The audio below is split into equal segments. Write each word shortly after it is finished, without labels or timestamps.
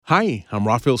Hi, I'm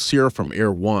Rafael Sierra from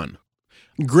Air One.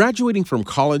 Graduating from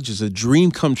college is a dream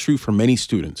come true for many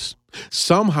students.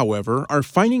 Some, however, are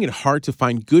finding it hard to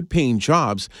find good paying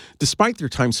jobs despite their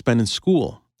time spent in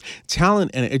school.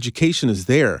 Talent and education is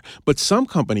there, but some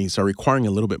companies are requiring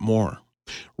a little bit more.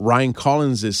 Ryan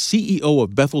Collins is CEO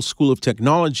of Bethel School of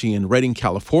Technology in Redding,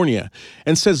 California,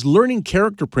 and says learning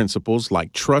character principles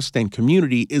like trust and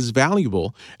community is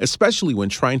valuable, especially when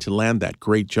trying to land that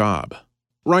great job.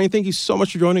 Ryan, thank you so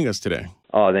much for joining us today.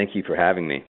 Oh, thank you for having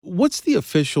me. What's the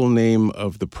official name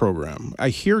of the program? I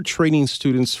hear training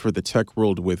students for the tech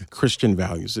world with Christian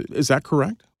values. Is that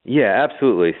correct? Yeah,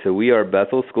 absolutely. So we are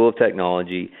Bethel School of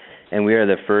Technology, and we are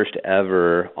the first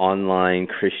ever online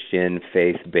Christian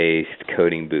faith-based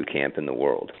coding boot camp in the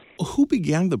world. Who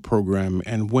began the program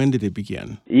and when did it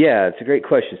begin? Yeah, it's a great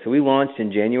question. So we launched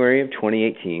in January of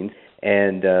 2018.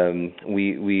 And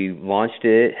we launched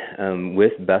it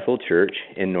with Bethel Church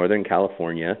in Northern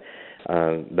California.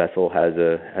 Bethel has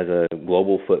a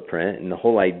global footprint, and the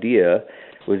whole idea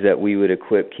was that we would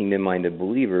equip kingdom-minded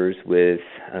believers with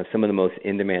some of the most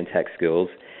in-demand tech skills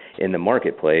in the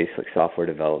marketplace, like software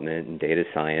development and data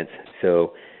science,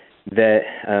 so that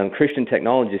Christian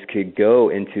technologists could go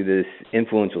into this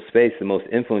influential space, the most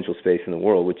influential space in the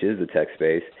world, which is the tech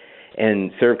space,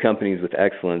 and serve companies with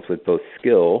excellence with both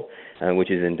skill,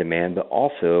 which is in demand, but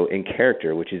also in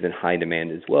character, which is in high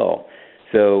demand as well.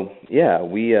 So, yeah,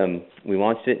 we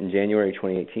launched it in January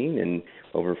 2018, and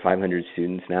over 500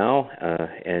 students now,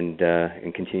 and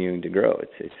continuing to grow.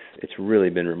 It's really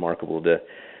been remarkable to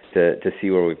see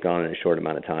where we've gone in a short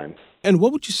amount of time. And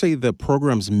what would you say the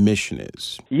program's mission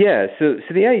is? Yeah, so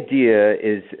the idea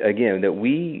is, again, that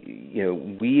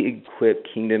we equip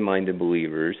kingdom-minded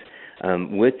believers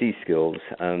with these skills.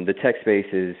 The tech space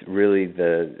is really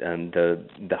the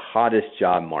hottest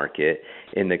job market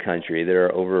in the country. There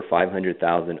are over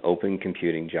 500,000 open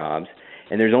computing jobs,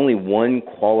 and there's only one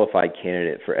qualified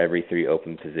candidate for every 3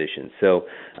 open positions. So,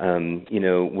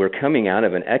 we're coming out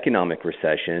of an economic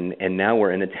recession, and now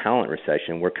we're in a talent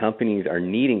recession where companies are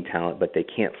needing talent, but they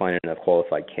can't find enough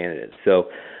qualified candidates. So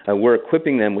we're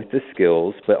equipping them with the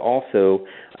skills, but also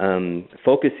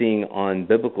focusing on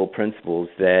biblical principles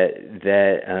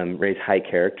that raise high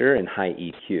character and high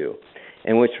EQ.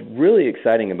 And what's really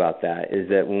exciting about that is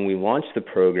that when we launched the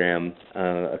program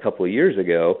a couple of years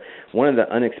ago, one of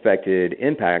the unexpected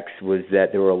impacts was that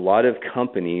there were a lot of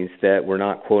companies that were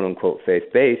not quote-unquote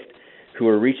faith-based who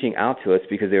were reaching out to us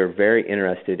because they were very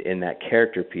interested in that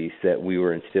character piece that we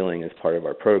were instilling as part of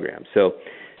our program. So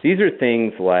these are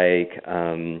things like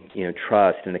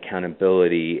trust and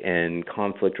accountability and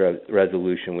conflict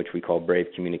resolution, which we call brave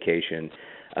communication,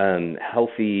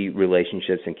 healthy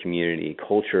relationships and community,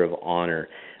 culture of honor.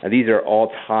 These are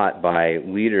all taught by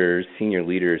leaders, senior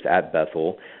leaders at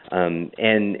Bethel,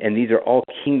 and these are all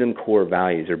kingdom core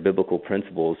values or biblical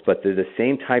principles, but they're the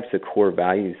same types of core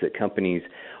values that companies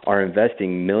are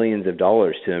investing millions of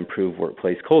dollars to improve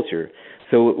workplace culture.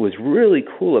 So what was really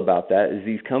cool about that is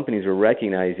these companies were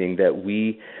recognizing that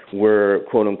we were,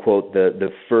 quote unquote, the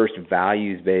first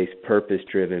values-based,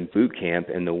 purpose-driven boot camp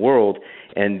in the world,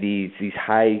 and these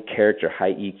high character,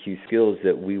 high EQ skills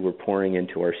that we were pouring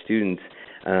into our students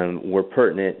were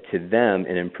pertinent to them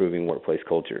in improving workplace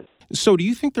culture. So do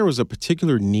you think there was a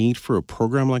particular need for a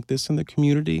program like this in the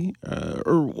community?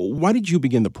 Or why did you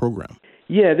begin the program?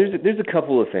 Yeah, there's a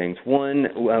couple of things.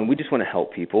 One, we just want to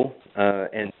help people,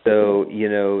 and so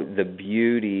the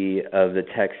beauty of the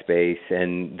tech space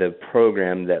and the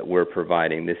program that we're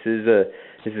providing. This is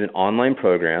an online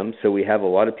program, so we have a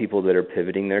lot of people that are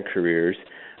pivoting their careers,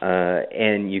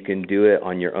 and you can do it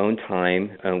on your own time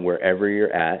wherever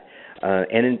you're at.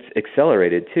 And it's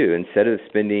accelerated too. Instead of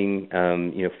spending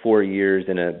 4 years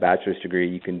in a bachelor's degree,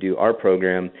 you can do our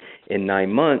program in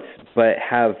 9 months, but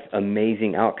have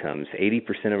amazing outcomes.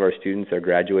 80% of our students are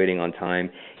graduating on time.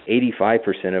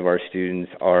 85% of our students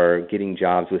are getting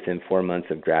jobs within 4 months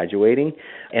of graduating.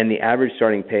 And the average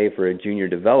starting pay for a junior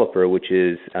developer, which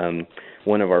is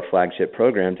one of our flagship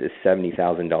programs, is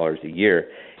 $70,000 a year.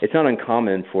 It's not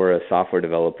uncommon for a software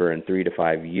developer in 3 to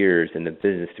 5 years in the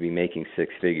business to be making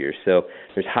 6 figures. So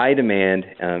there's high demand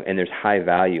and there's high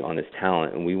value on this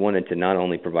talent. And we wanted to not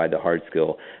only provide the hard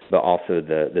skill, but also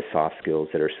the soft skills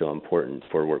that are so important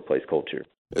for workplace culture.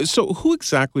 So who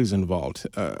exactly is involved?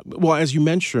 Well, as you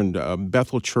mentioned,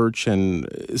 Bethel Church and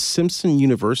Simpson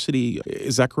University,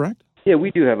 is that correct? Yeah,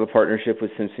 we do have a partnership with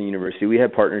Simpson University. We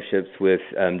have partnerships with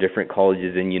different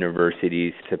colleges and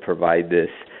universities to provide this.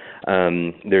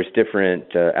 There's different,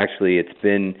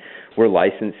 we're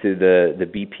licensed to the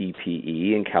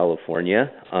BPPE in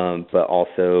California, but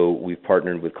also we've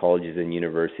partnered with colleges and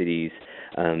universities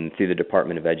through the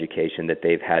Department of Education that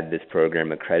they've had this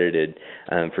program accredited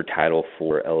for Title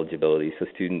IV eligibility, so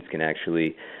students can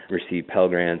actually receive Pell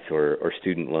Grants or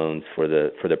student loans for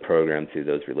the program through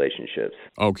those relationships.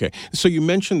 Okay. So you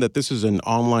mentioned that this is an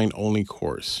online-only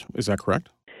course. Is that correct?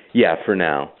 Yeah, for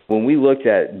now. When we looked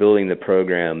at building the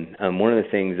program, one of the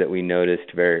things that we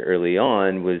noticed very early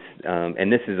on was, and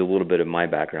this is a little bit of my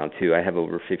background too, I have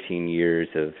over 15 years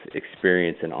of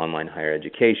experience in online higher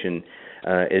education,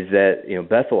 is that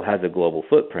Bethel has a global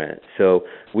footprint. So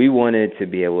we wanted to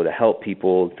be able to help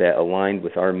people that aligned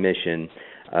with our mission,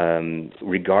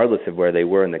 regardless of where they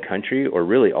were in the country or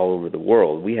really all over the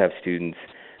world. We have students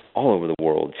all over the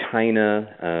world: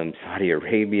 China, Saudi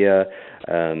Arabia,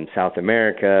 South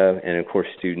America, and of course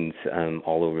students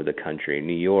all over the country: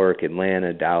 New York,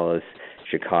 Atlanta, Dallas,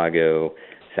 Chicago,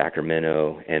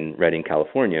 Sacramento, and Redding,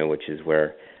 California, which is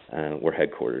where we're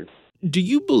headquartered. Do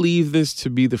you believe this to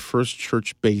be the first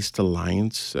church-based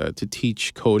alliance to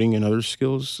teach coding and other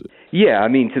skills? Yeah, I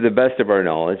mean, to the best of our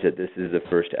knowledge, that this is the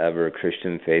first ever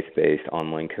Christian faith-based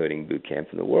online coding boot camp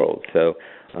in the world. So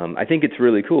I think it's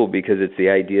really cool because it's the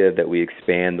idea that we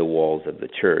expand the walls of the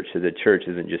church. So the church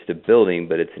isn't just a building,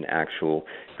 but it's an actual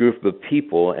group of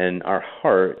people, and our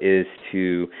heart is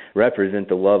to represent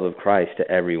the love of Christ to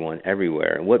everyone,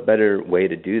 everywhere. And what better way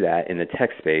to do that in the tech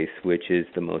space, which is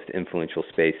the most influential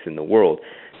space in the world?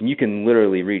 You can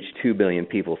literally reach 2 billion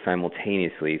people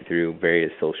simultaneously through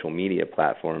various social media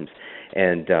platforms.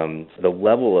 And the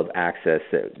level of access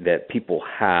that people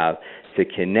have to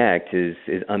connect is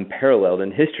unparalleled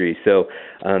in history. So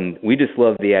we just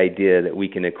love the idea that we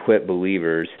can equip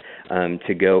believers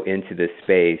to go into this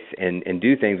space and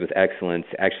do things with excellence,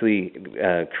 actually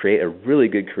create a really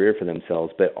good career for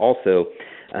themselves, but also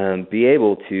be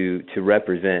able to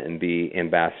represent and be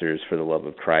ambassadors for the love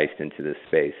of Christ into this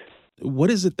space.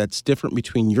 What is it that's different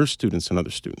between your students and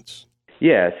other students?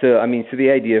 Yeah, so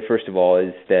the idea, first of all,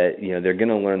 is that they're going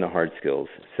to learn the hard skills.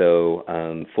 So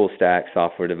full stack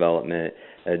software development,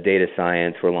 data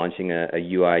science. We're launching a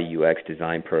UI UX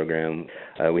design program.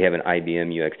 We have an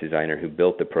IBM UX designer who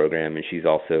built the program, and she's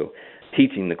also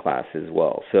teaching the class as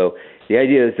well. So the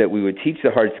idea is that we would teach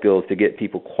the hard skills to get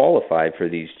people qualified for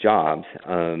these jobs,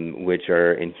 which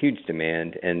are in huge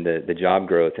demand, and the job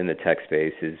growth in the tech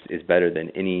space is better than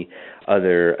any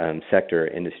other sector or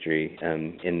industry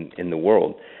in the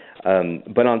world.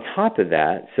 But on top of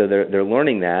that, so they're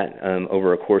learning that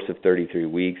over a course of 33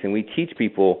 weeks, and we teach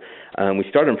people, we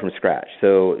start them from scratch.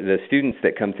 So the students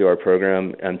that come through our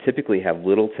program typically have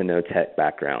little to no tech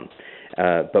background.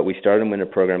 But we start them in a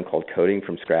program called Coding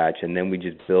from Scratch, and then we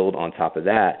just build on top of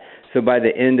that. So by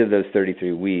the end of those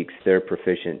 33 weeks, they're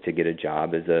proficient to get a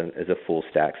job as a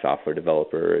full-stack software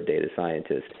developer or a data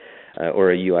scientist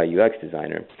or a UI UX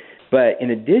designer. But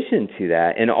in addition to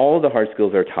that, and all of the hard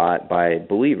skills are taught by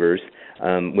believers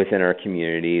within our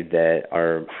community that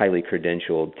are highly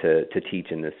credentialed to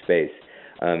teach in this space.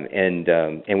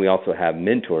 And we also have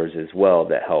mentors as well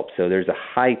that help. So there's a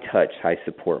high-touch,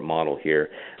 high-support model here.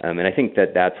 And I think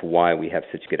that's why we have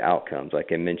such good outcomes. Like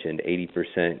I mentioned,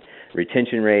 80%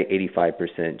 retention rate,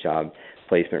 85% job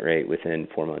placement rate within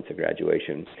 4 months of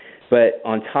graduation. But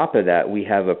on top of that, we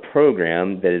have a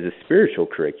program that is a spiritual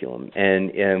curriculum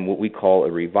and what we call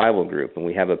a revival group. And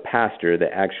we have a pastor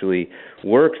that actually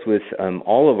works with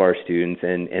all of our students,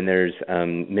 and there's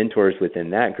mentors within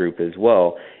that group as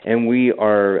well. And we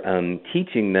are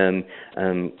teaching them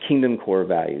kingdom core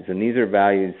values. And these are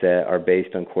values that are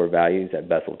based on core values at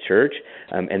Bethel Church.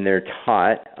 And they're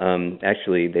taught,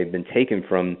 actually, they've been taken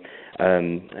from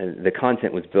the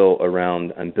content was built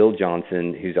around Bill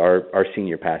Johnson, who's our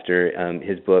senior pastor,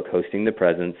 his book, Hosting the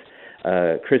Presence,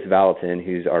 Chris Valentin,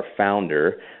 who's our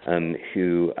founder,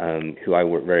 who I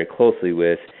work very closely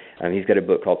with. He's got a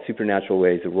book called Supernatural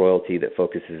Ways of Royalty that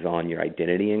focuses on your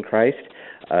identity in Christ,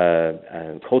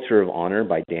 Culture of Honor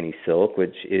by Danny Silk,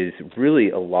 which is really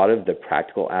a lot of the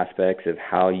practical aspects of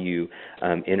how you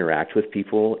interact with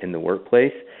people in the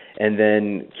workplace. And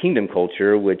then Kingdom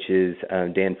Culture, which is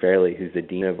Dan Fairley, who's the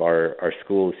dean of our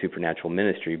School of Supernatural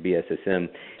Ministry, BSSM.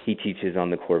 He teaches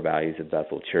on the core values of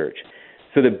Bethel Church.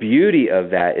 So the beauty of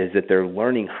that is that they're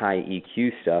learning high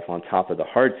EQ stuff on top of the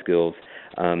hard skills,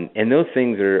 and those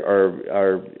things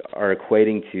are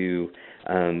equating to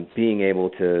being able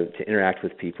to interact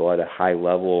with people at a high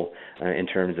level in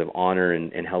terms of honor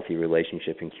and healthy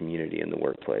relationship and community in the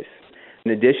workplace.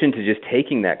 In addition to just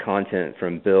taking that content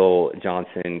from Bill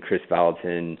Johnson, Chris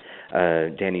Valentin,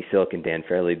 Danny Silk, and Dan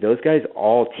Fairley, those guys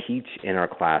all teach in our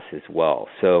class as well.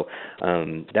 So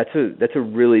that's a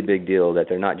really big deal that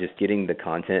they're not just getting the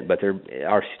content, but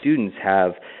our students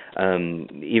have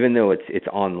even though it's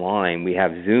online, we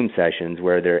have Zoom sessions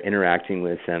where they're interacting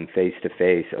with them face to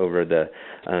face over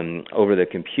the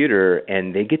computer,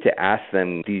 and they get to ask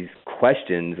them these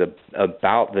questions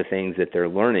about the things that they're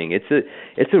learning.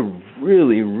 It's a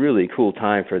really, really cool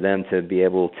time for them to be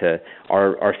able to,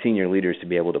 our senior leaders to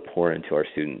be able to pour into our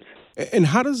students. And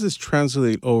how does this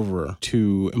translate over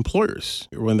to employers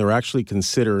when they're actually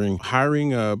considering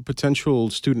hiring a potential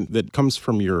student that comes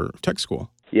from your tech school?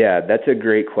 Yeah, that's a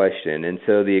great question. And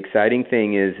so the exciting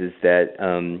thing is that,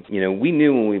 we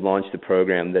knew when we launched the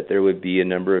program that there would be a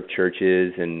number of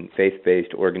churches and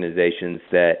faith-based organizations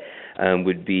that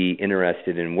would be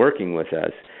interested in working with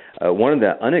us. One of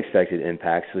the unexpected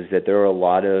impacts was that there were a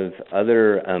lot of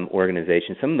other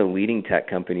organizations, some of the leading tech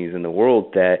companies in the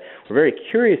world, that were very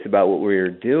curious about what we were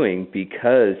doing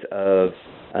because of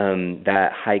that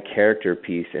high character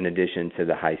piece in addition to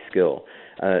the high skill.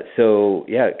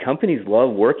 Companies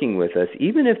love working with us,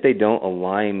 even if they don't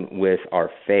align with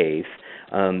our faith.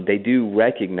 They do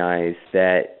recognize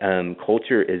that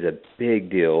culture is a big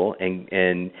deal,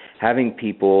 and having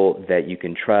people that you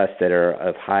can trust that are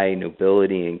of high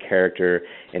nobility and character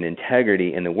and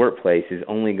integrity in the workplace is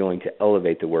only going to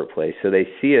elevate the workplace. So they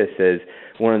see us as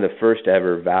one of the first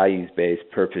ever values-based,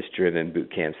 purpose-driven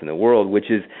boot camps in the world,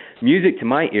 which is music to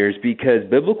my ears because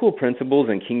biblical principles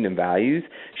and kingdom values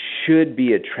should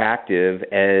be attractive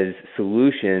as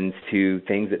solutions to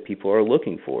things that people are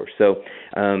looking for. So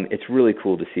it's really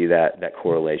cool to see that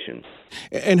correlation.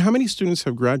 And how many students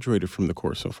have graduated from the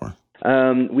course so far?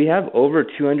 We have over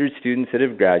 200 students that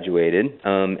have graduated,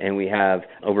 and we have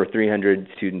over 300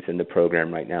 students in the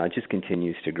program right now. It just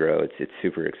continues to grow. It's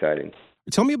super exciting.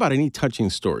 Tell me about any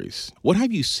touching stories. What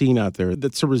have you seen out there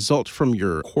that's a result from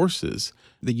your courses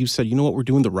that you said, you know what, we're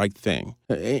doing the right thing?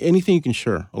 Anything you can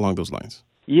share along those lines?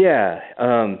 Yeah,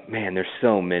 there's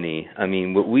so many. I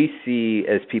mean, what we see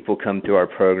as people come through our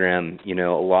program, a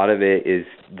lot of it is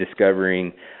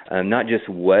discovering not just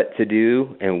what to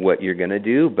do and what you're going to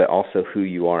do, but also who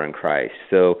you are in Christ.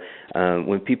 So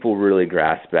when people really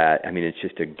grasp that, it's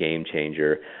just a game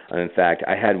changer. In fact,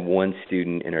 I had one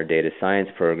student in our data science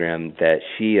program that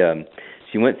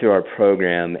she went through our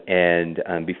program, and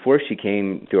before she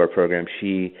came through our program,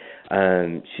 she's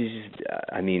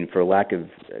just, for lack of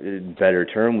a better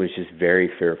term, was just very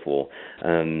fearful,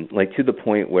 to the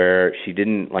point where she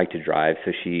didn't like to drive,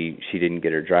 so she didn't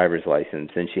get her driver's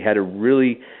license, and she had a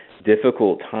really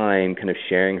difficult time kind of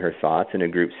sharing her thoughts in a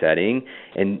group setting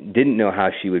and didn't know how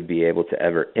she would be able to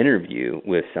ever interview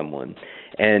with someone.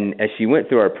 And as she went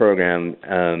through our program,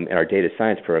 our data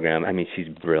science program, she's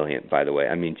brilliant, by the way.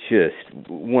 Just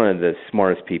one of the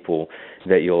smartest people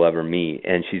that you'll ever meet.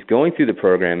 And she's going through the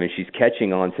program and she's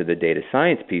catching on to the data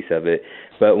science piece of it.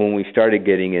 But when we started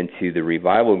getting into the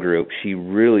revival group, she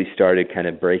really started kind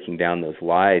of breaking down those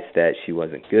lies that she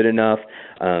wasn't good enough,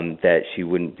 that she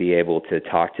wouldn't be able to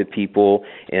talk to people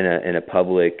in a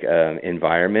public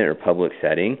environment or public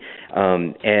setting.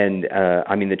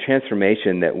 The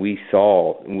transformation that we saw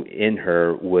in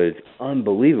her was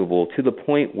unbelievable, to the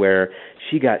point where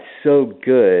she got so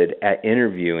good at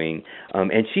interviewing,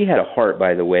 and she had a heart,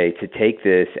 by the way, to take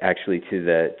this actually to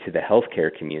the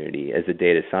healthcare community as a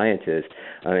data scientist,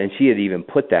 and she had even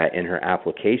put that in her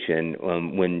application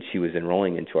when she was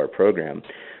enrolling into our program.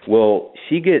 Well,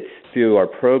 she gets through our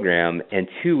program, and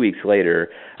 2 weeks later,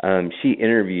 she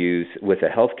interviews with a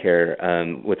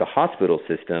healthcare, with a hospital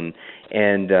system,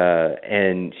 and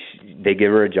they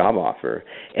give her a job offer.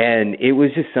 And it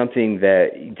was just something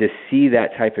that, to see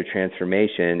that type of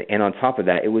transformation, and on top of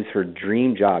that, it was her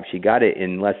dream job. She got it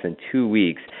in less than 2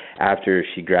 weeks after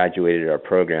she graduated our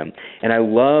program. And I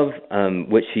love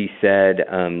what she said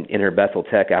in her Bethel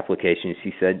Tech application.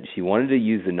 She said she wanted to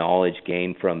use the knowledge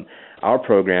gained from our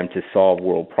program to solve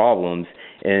world problems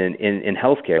in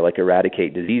healthcare, like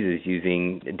eradicate diseases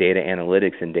using data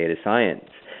analytics and data science.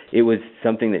 It was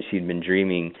something that she'd been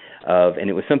dreaming of, and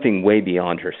it was something way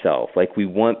beyond herself. Like, we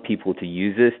want people to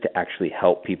use this to actually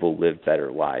help people live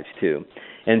better lives too.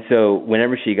 And so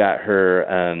whenever she got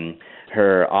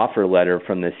her offer letter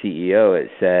from the CEO, it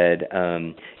said,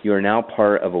 you are now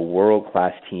part of a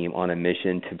world-class team on a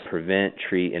mission to prevent,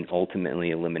 treat, and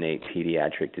ultimately eliminate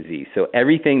pediatric disease. So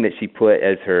everything that she put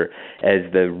as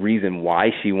the reason why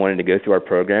she wanted to go through our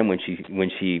program when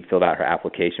she filled out her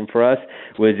application for us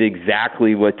was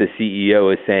exactly what the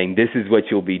CEO is saying. This is what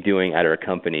you'll be doing at our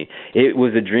company. It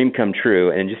was a dream come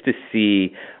true, and just to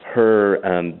see her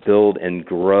build and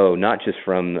grow, not just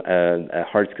from a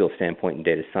hard skill standpoint in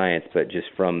data science, but just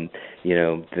from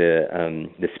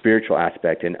the spiritual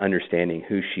aspect and understanding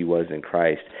who she was in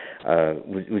Christ,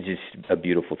 was just a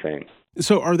beautiful thing.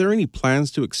 So are there any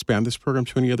plans to expand this program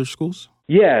to any other schools?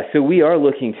 Yeah, so we are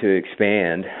looking to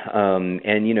expand,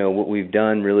 and what we've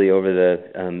done really over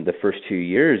the first 2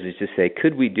 years is just say,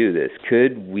 could we do this?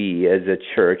 Could we, as a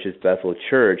church, as Bethel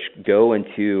Church, go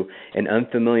into an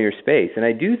unfamiliar space? And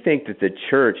I do think that the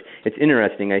church, it's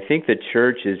interesting. I think the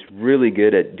church is really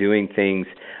good at doing things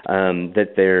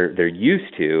that they're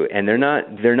used to, and they're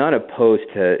not opposed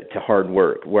to hard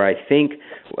work. Where I think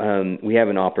we have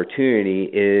an opportunity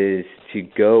is to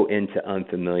go into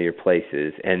unfamiliar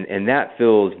places, and that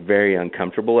feels very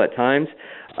uncomfortable at times.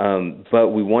 But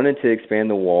we wanted to expand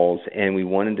the walls, and we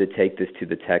wanted to take this to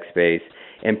the tech space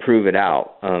and prove it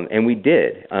out. And we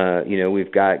did.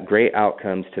 We've got great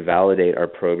outcomes to validate our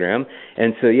program.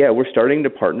 And so, we're starting to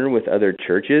partner with other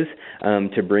churches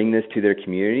to bring this to their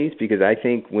communities, because I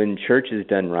think when church is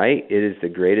done right, it is the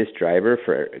greatest driver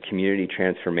for community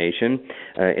transformation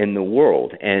in the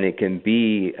world. And it can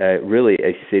be really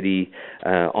a city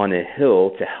on a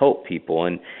hill to help people.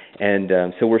 And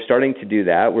so we're starting to do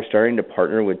that. We're starting to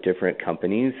partner with different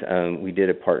companies. We did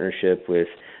a partnership with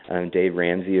Dave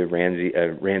Ramsey of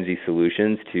Ramsey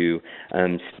Solutions to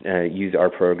use our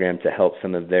program to help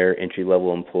some of their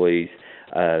entry-level employees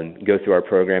go through our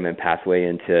program and pathway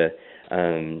into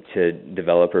to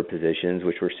developer positions,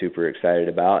 which we're super excited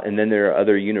about. And then there are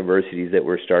other universities that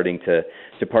we're starting to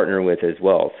partner with as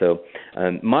well. So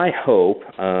my hope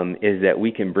is that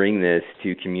we can bring this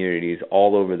to communities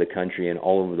all over the country and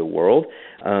all over the world,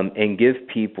 and give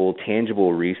people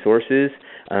tangible resources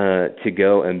to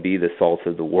go and be the salt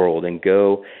of the world, and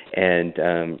go and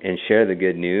share the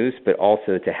good news, but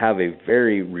also to have a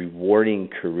very rewarding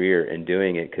career in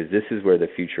doing it, because this is where the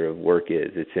future of work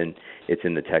is. It's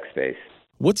in the tech space.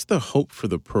 What's the hope for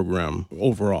the program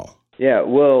overall? Yeah,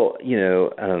 well,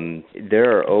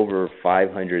 there are over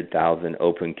 500,000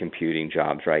 open computing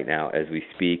jobs right now as we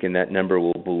speak, and that number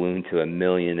will balloon to 1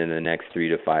 million in the next 3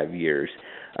 to 5 years.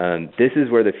 This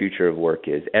is where the future of work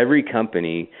is. Every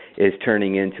company is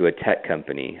turning into a tech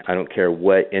company. I don't care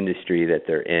what industry that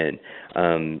they're in.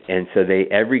 And so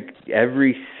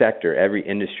every sector, every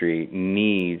industry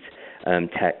needs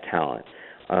tech talent.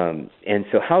 And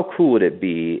so how cool would it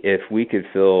be if we could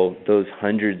fill those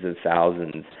hundreds of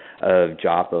thousands of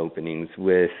job openings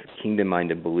with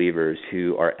kingdom-minded believers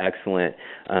who are excellent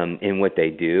in what they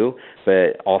do,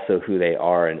 but also who they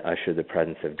are, and usher the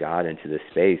presence of God into the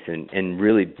space and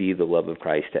really be the love of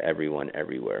Christ to everyone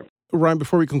everywhere. Ryan,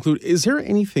 before we conclude, is there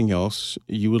anything else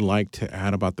you would like to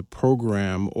add about the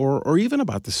program or even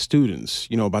about the students,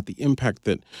 about the impact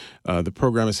that the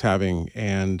program is having,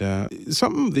 and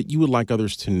something that you would like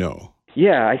others to know?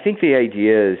 Yeah, I think the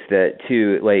idea is that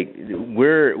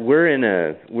we're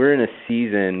in a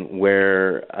season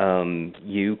where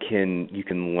you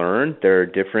can learn. There are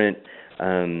different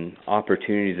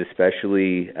opportunities,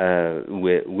 especially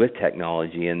with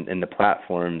technology and the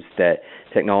platforms that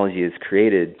technology has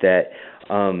created, that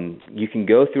you can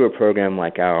go through a program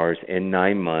like ours in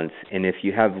 9 months, and if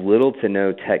you have little to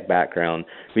no tech background,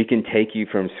 we can take you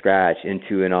from scratch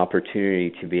into an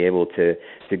opportunity to be able to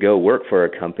go work for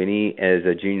a company as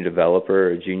a junior developer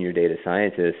or a junior data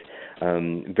scientist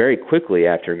very quickly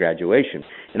after graduation.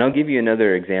 And I'll give you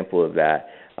another example of that.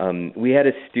 We had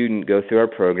a student go through our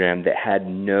program that had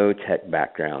no tech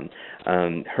background,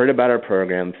 heard about our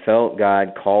program, felt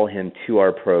God call him to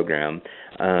our program,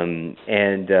 and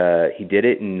he did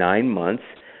it in 9 months,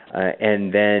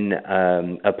 and then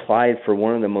applied for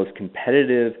one of the most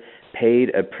competitive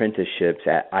paid apprenticeships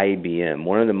at IBM,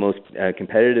 one of the most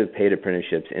competitive paid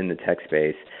apprenticeships in the tech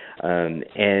space,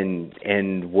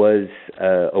 and was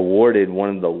awarded one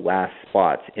of the last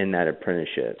spots in that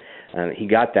apprenticeship. He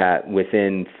got that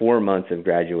within 4 months of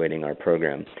graduating our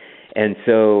program. And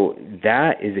so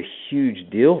that is a huge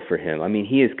deal for him. I mean,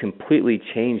 he has completely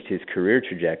changed his career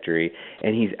trajectory,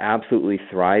 and he's absolutely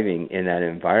thriving in that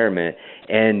environment.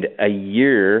 And a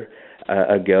year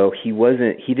ago, he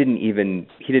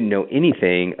didn't know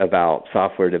anything about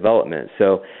software development.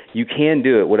 So you can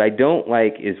do it. What I don't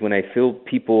like is when I feel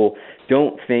people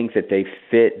don't think that they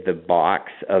fit the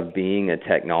box of being a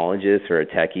technologist or a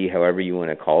techie, however you want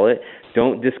to call it.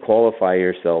 Don't disqualify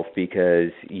yourself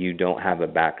because you don't have a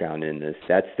background in this.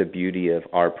 That's the beauty of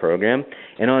our program.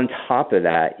 And on top of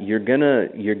that, you're going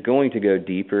to go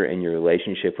deeper in your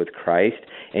relationship with Christ,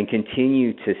 and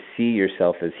continue to see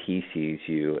yourself as He sees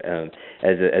you,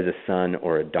 as a son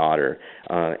or a daughter.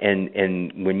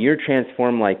 And when you're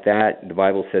transformed like that, the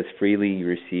Bible says, freely you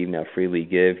receive, now freely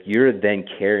give. You're then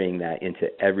carrying that into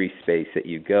every space that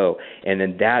you go. And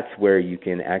then that's where you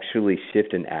can actually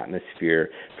shift an atmosphere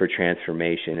for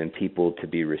transformation and people to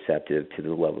be receptive to the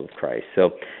love of Christ.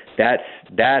 So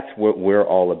that's what we're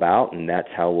all about, and that's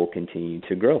how we'll continue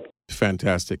to grow.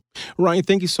 Fantastic. Ryan,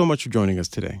 thank you so much for joining us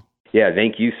today. Yeah,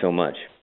 thank you so much.